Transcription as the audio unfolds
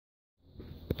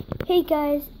Hey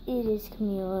guys, it is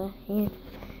Camila, and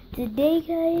today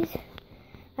guys,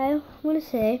 I want to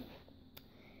say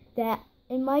that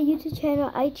in my YouTube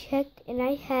channel I checked and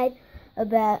I had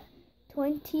about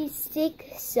 26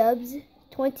 subs,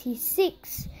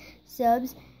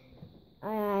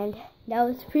 and that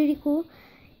was pretty cool.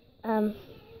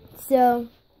 So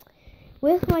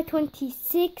with my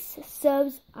 26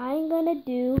 subs, I'm gonna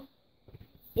do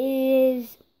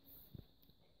is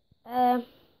I'm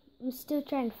still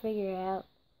trying to figure it out.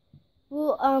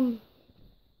 Well,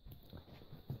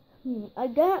 I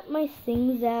got my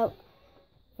things out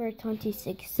for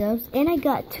 26 subs, and I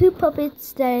got 2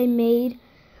 puppets that I made.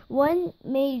 One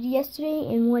made yesterday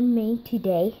and one made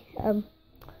today.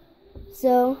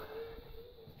 So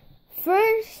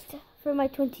first for my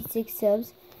 26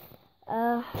 subs,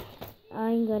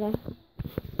 I'm gonna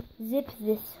zip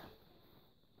this.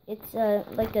 It's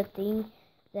like a thing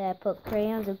that I put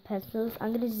crayons and pencils.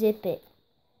 I'm gonna zip it.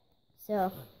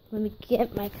 So let me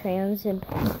get my crayons and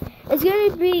pens. It's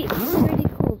gonna be pretty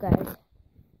cool, guys.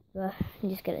 But I'm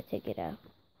just gonna take it out.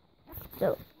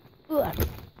 So,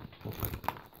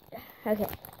 okay.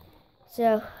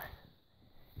 So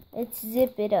let's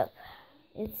zip it up.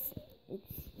 It's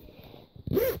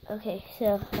okay.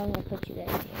 So I'm gonna put you guys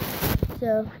here.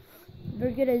 So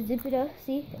we're gonna zip it up.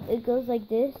 See, it goes like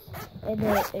this, and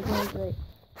then it goes like.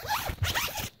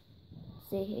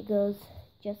 See, it goes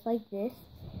just like this.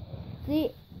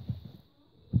 See,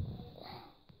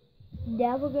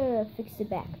 now we're gonna fix the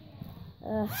back.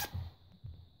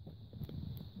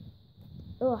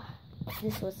 Oh,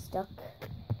 this was stuck.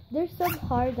 There's some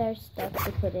hard that are stuck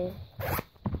to put in.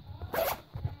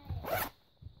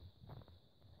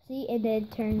 See, and then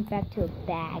turn back to a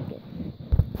bag.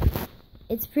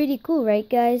 It's pretty cool, right,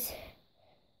 guys?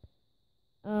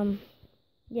 Yeah,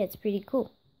 it's pretty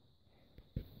cool.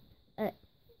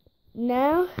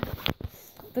 Now,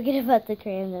 forget about the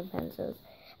crayons and pencils.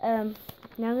 Now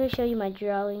I'm going to show you my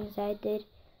drawings I did.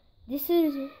 This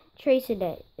is Tracing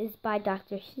It. It's by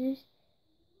Dr. Seuss.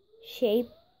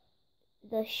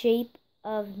 The shape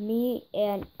of me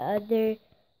and other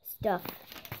stuff.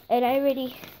 And I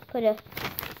already put a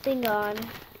thing on.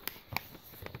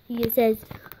 It says,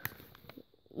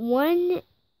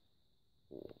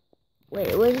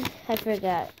 I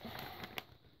forgot.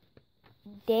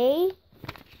 Day.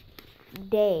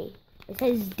 It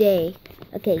says day.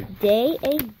 Okay, day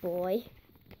a boy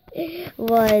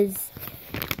was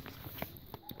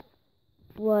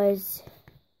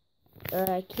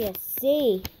I can't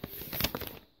see.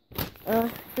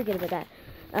 Forget about that.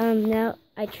 Now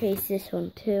I trace this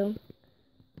one too.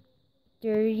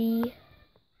 Dirty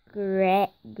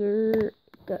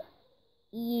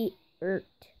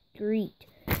street.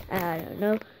 I don't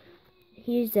know.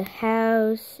 Here's the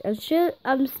house. I'm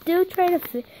still trying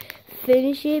to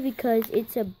finish it because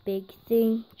it's a big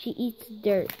thing. She eats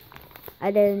dirt.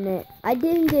 I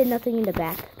didn't do nothing in the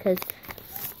back because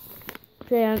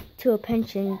pay too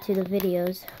attention to the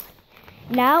videos.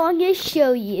 Now I'm gonna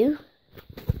show you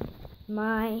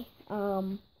my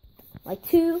my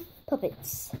 2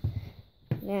 puppets.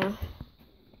 Now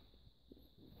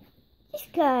this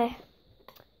guy,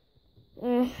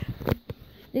 they're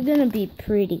gonna be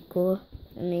pretty cool.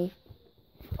 I mean,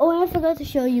 oh, and I forgot to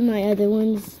show you my other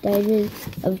ones that I did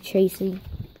of tracing.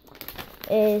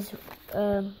 Is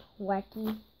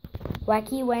Wacky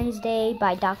Wednesday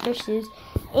by Dr. Seuss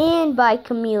and by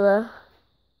Camila.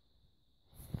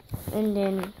 And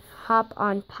then Hop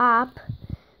on Pop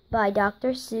by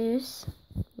Dr. Seuss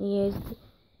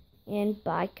and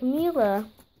by Camila.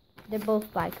 They're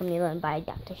both by Camila and by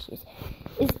Dr. Seuss.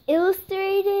 It's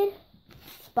illustrated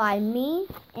by me,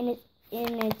 and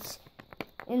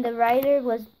the writer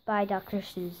was by Dr.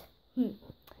 Seuss.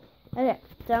 Okay,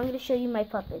 so I'm going to show you my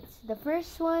puppets. The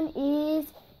first one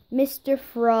is Mr.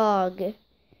 Frog.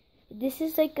 This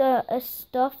is like a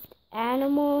stuffed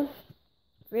animal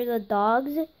for the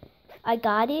dogs. I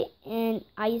got it, and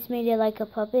I just made it like a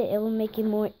puppet. It will make it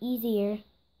more easier.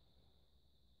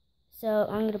 So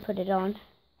I'm going to put it on.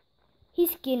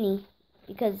 He's skinny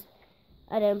because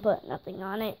I didn't put nothing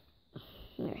on it.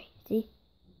 Alright, see?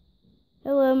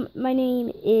 Hello, my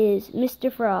name is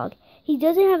Mr. Frog. He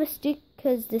doesn't have a stick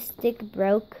because the stick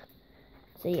broke.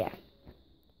 So yeah.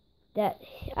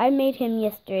 I made him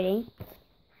yesterday.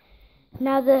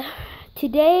 Now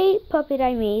today puppet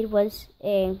I made was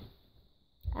a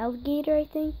alligator, I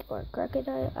think, or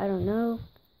crocodile. I don't know.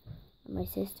 My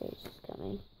sister's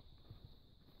coming.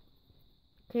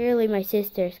 Clearly my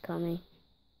sister's coming.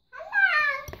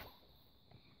 Hello.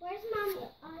 Where's mommy?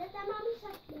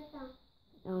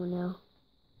 Oh no.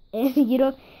 If you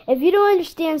don't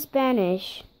understand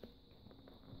Spanish,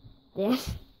 then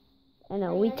I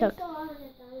know we took.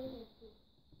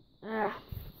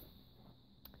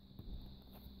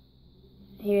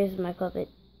 Here's my puppet.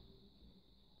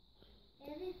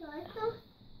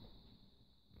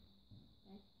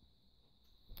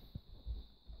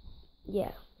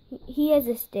 Yeah, he has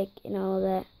a stick and all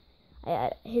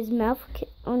that. His mouth can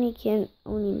only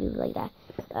move like that.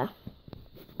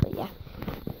 But yeah,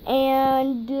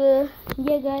 and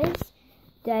yeah, guys,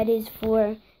 that is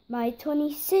for my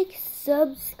 26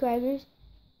 subscribers,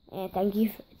 and thank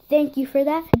you for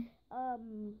that.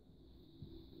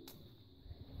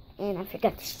 And I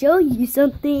forgot to show you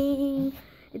something.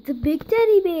 It's a big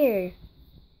teddy bear.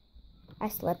 I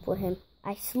slept with him.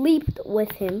 I slept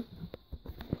with him.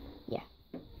 Yeah.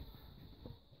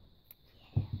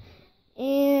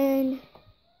 And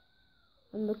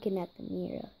I'm looking at the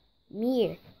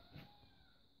mirror.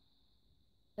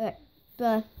 Alright,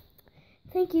 but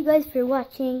thank you guys for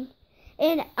watching.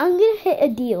 And I'm gonna hit a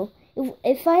deal.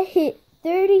 If I hit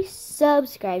 30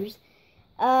 subscribers,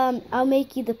 I'll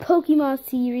make you the Pokemon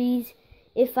series.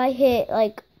 If I hit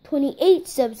like 28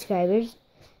 subscribers,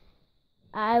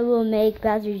 I will make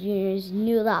Bowser Jr.'s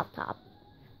new laptop.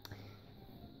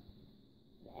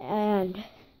 And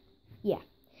yeah.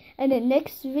 And the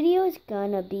next video is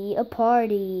gonna be a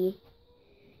party.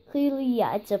 Clearly,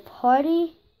 yeah, it's a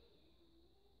party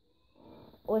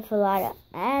with a lot of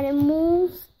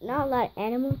animals. Not a lot of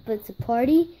animals, but it's a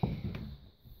party.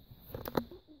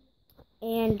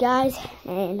 And guys,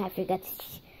 and I forgot to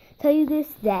tell you this,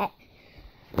 that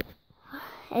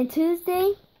on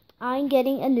Tuesday, I'm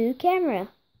getting a new camera.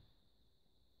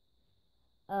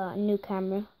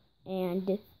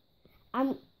 And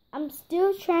I'm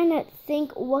still trying to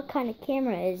think what kind of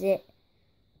camera is it.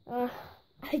 I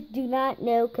do not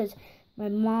know, because my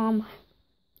mom,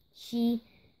 she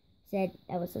said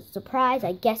that was a surprise.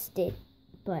 I guessed it,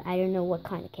 but I don't know what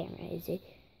kind of camera is it.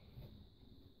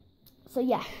 So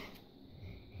yeah.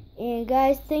 And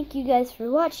guys, thank you guys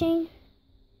for watching.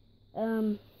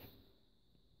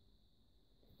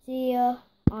 See ya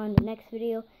on the next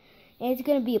video. And it's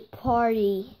gonna be a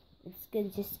party.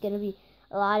 It's just gonna be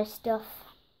a lot of stuff.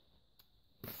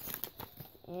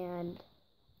 And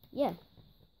yeah,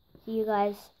 see you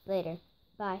guys later.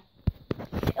 Bye.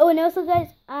 Oh, and also guys,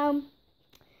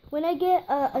 when I get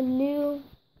a new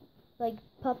like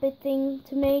puppet thing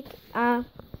to make, I'm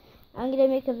gonna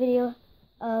make a video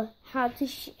of how to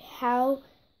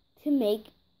make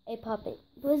a puppet.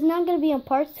 But it's not gonna be on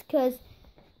parts, because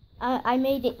I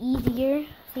made it easier.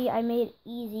 See, I made it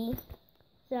easy.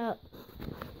 So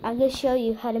I'm gonna show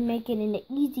you how to make it in an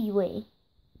easy way.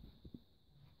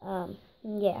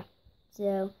 Yeah.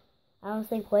 So I don't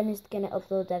think when it's gonna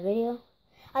upload that video.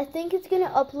 I think it's gonna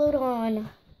upload on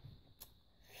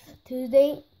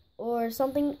Tuesday or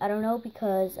something. I don't know,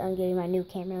 because I'm getting my new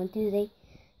camera on Tuesday.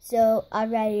 So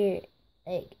I'd rather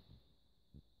like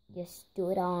just do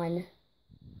it on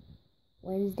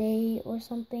Wednesday or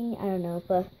something. I don't know,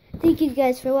 but thank you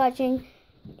guys for watching.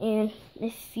 And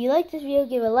if you like this video,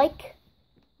 give a like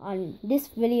on this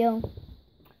video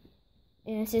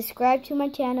and subscribe to my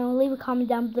channel. Leave a comment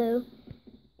down below,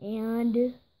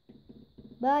 and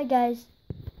bye guys.